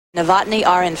Novotny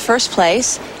are in first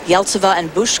place, Eltsova and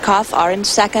Bushkov are in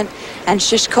second, and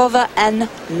Shishkova and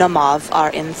Nomov are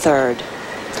in third.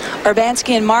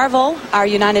 Urbanski and Marvel, our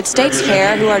United States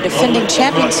pair, who are defending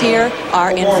champions here,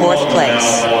 are in fourth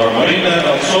place.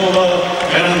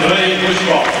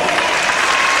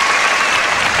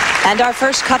 And our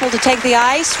first couple to take the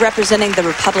ice, representing the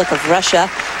Republic of Russia,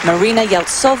 Marina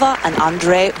Eltsova and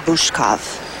Andrei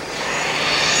Bushkov.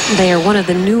 They are one of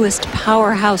the newest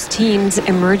powerhouse teams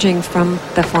emerging from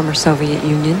the former Soviet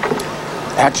Union.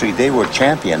 Actually, they were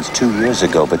champions 2 years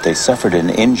ago, but they suffered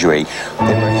an injury.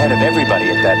 They were ahead of everybody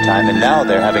at that time, and now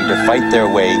they're having to fight their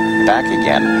way back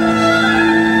again.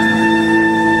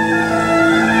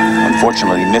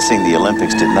 Unfortunately, missing the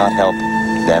Olympics did not help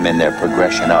them in their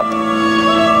progression up.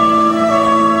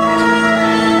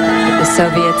 The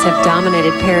Soviets have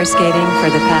dominated pair skating for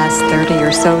the past 30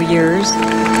 or so years.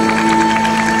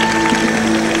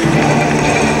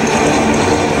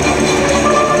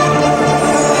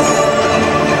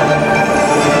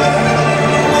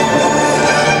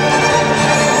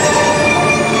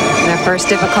 First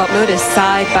difficult move is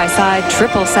side-by-side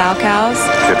triple Salchows.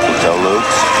 Triple toe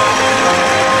loops.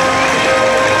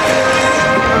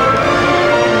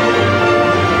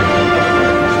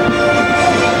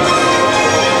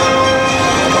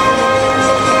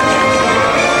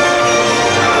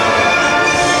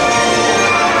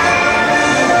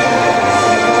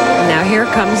 Now here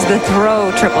comes the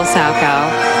throw triple Salchow.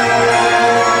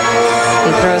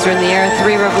 He throws her in the air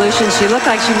 3 revolutions. She looked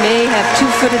like she may have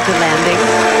two-footed the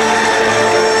landing.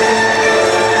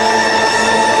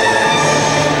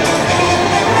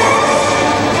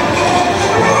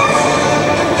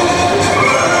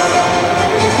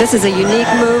 This is a unique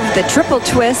move, the triple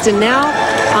twist, and now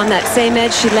on that same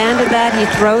edge she landed that. He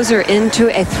throws her into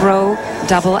a throw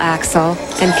double axel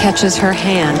and catches her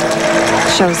hand.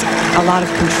 Shows a lot of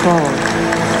control.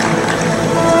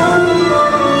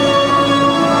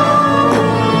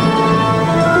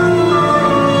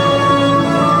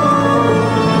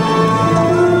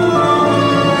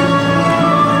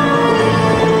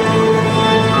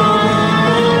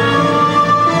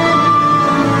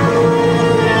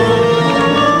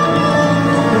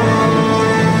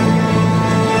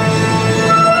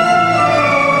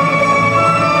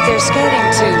 Skating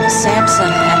to Samson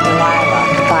and Delilah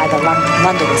by the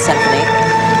London Symphony.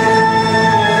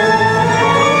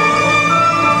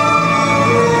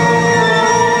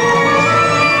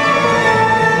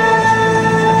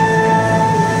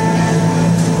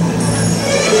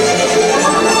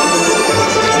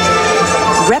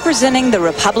 Representing the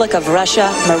Republic of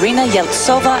Russia, Marina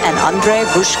Eltsova and Andrei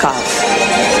Bushkov.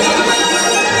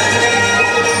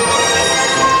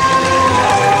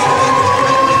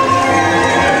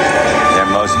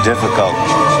 Difficult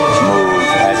move,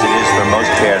 as it is for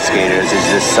most pair skaters, is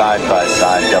this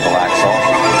side-by-side double axel.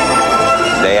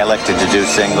 They elected to do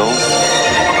singles.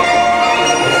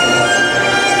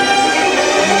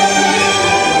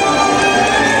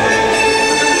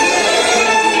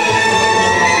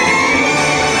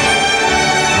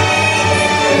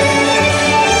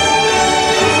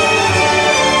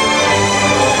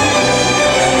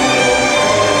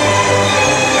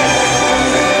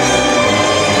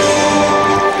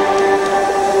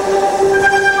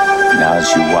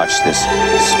 As you watch this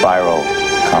spiral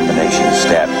combination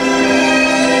step,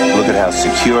 look at how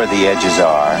secure the edges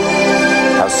are,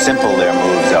 how simple their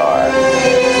moves are.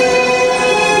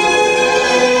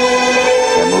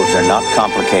 Their moves are not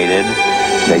complicated.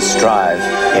 They strive,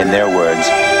 in their words,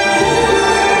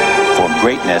 for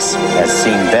greatness as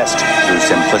seen best through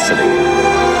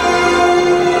simplicity.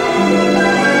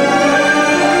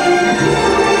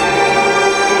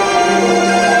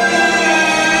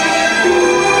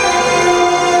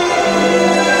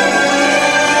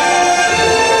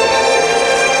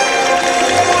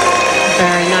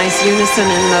 Unison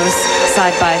in those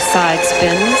side-by-side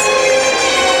spins.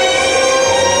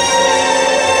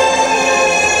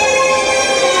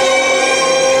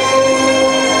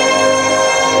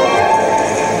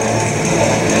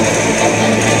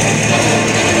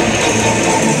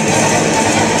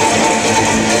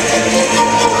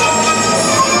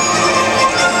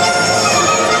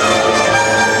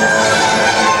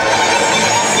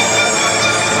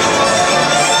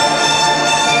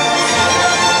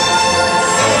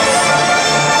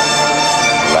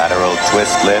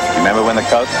 Twist lift. Remember when the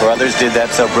Koch brothers did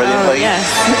that so brilliantly? Oh, yes.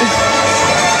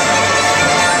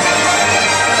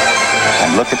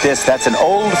 And look at this. That's an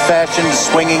old-fashioned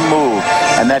swinging move,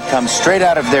 and that comes straight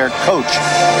out of their coach,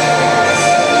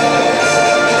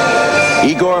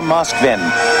 Igor Moskvin,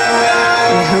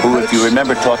 who, if you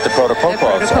remember, taught the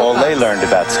Protopopovs. All they learned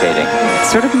about skating.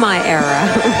 It's sort of my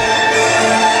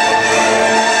era.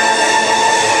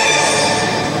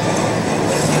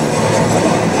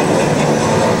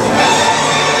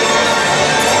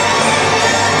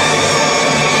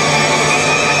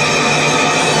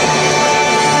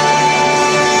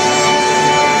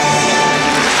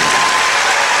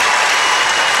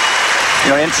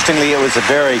 You know, interestingly, it was a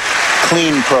very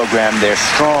clean program. They're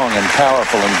strong and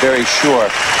powerful and very sure.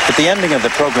 But the ending of the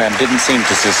program didn't seem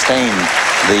to sustain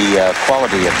the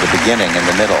quality of the beginning and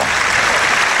the middle.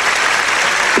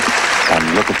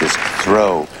 And look at this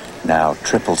throw now,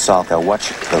 triple salto. Watch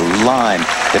the line,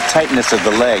 the tightness of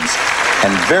the legs,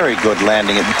 and very good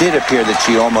landing. It did appear that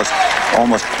she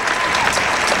almost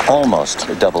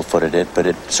double-footed it, but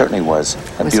it certainly was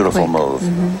a beautiful move.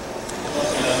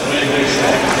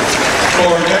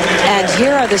 And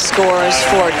here are the scores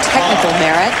for technical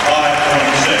merit,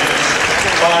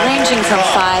 ranging from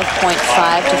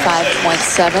 5.5 to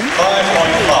 5.7.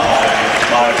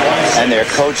 And their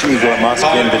coach, Igor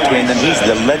Moskvin, between them. He's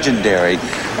the legendary,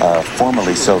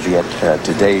 formerly Soviet,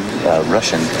 today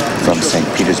Russian from St.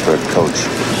 Petersburg coach,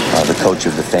 the coach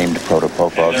of the famed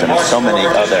Protopopovs and so many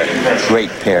other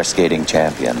great pair skating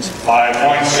champions.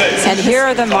 And here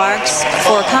are the marks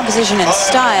for composition and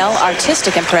style,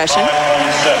 artistic impression.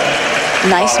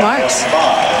 Nice marks.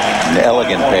 An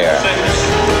elegant pair.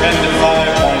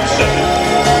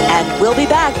 And we'll be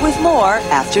back with more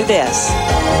after this.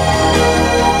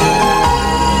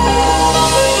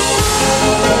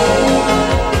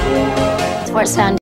 Sports Foundation.